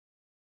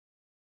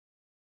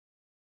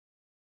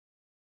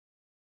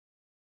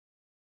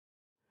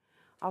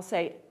I'll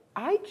say,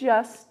 I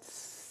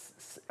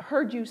just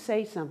heard you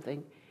say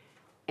something,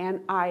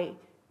 and I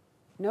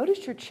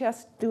noticed your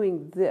chest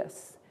doing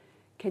this.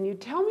 Can you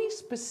tell me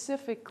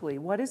specifically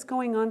what is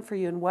going on for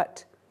you and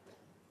what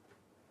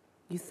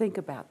you think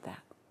about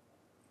that?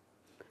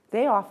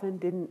 They often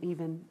didn't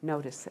even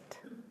notice it.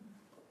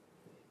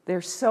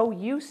 They're so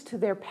used to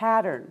their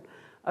pattern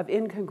of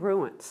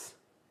incongruence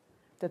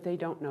that they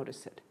don't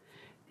notice it.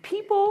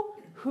 People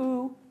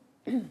who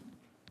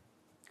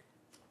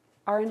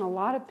are in a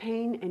lot of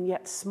pain and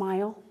yet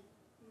smile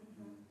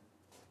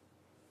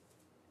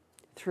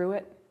through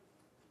it,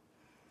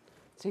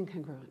 it's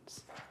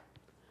incongruence.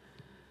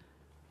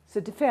 It's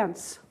a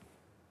defense,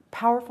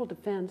 powerful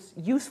defense,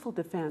 useful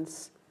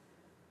defense,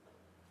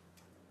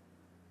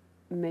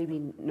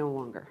 maybe no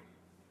longer.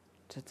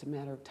 It's a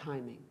matter of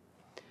timing.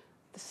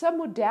 The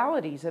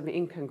submodalities of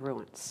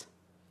incongruence.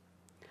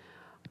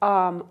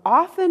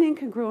 Often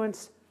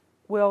incongruence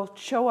will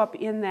show up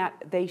in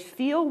that they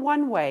feel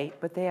one way,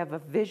 but they have a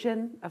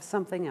vision of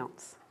something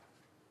else.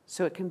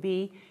 So it can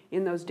be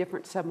in those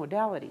different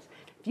submodalities.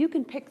 If you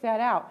can pick that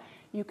out,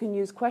 you can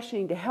use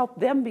questioning to help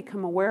them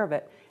become aware of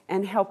it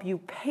and help you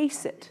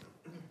pace it.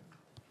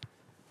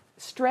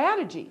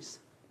 Strategies.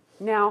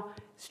 Now,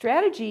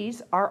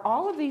 strategies are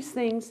all of these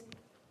things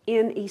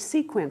in a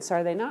sequence,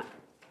 are they not?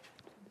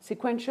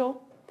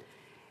 Sequential.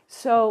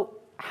 So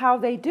how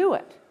they do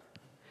it.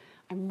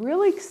 I'm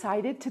really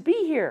excited to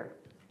be here.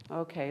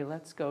 Okay,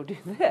 let's go do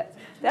this.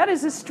 That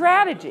is a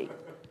strategy.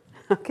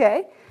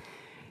 Okay?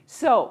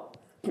 So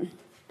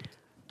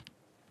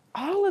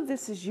all of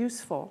this is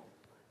useful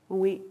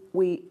when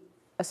we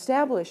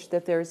establish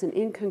that there is an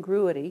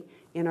incongruity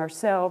in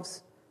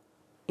ourselves,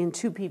 in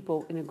two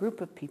people, in a group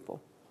of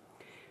people.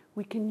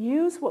 We can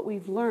use what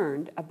we've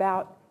learned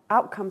about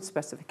outcome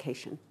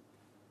specification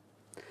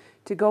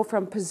to go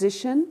from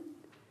position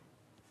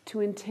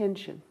to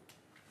intention.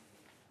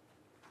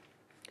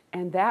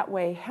 And that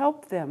way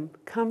help them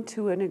come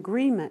to an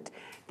agreement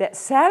that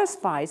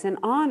satisfies and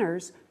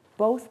honors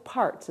both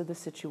parts of the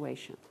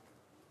situation.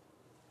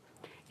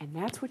 And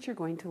that's what you're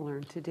going to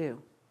learn to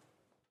do.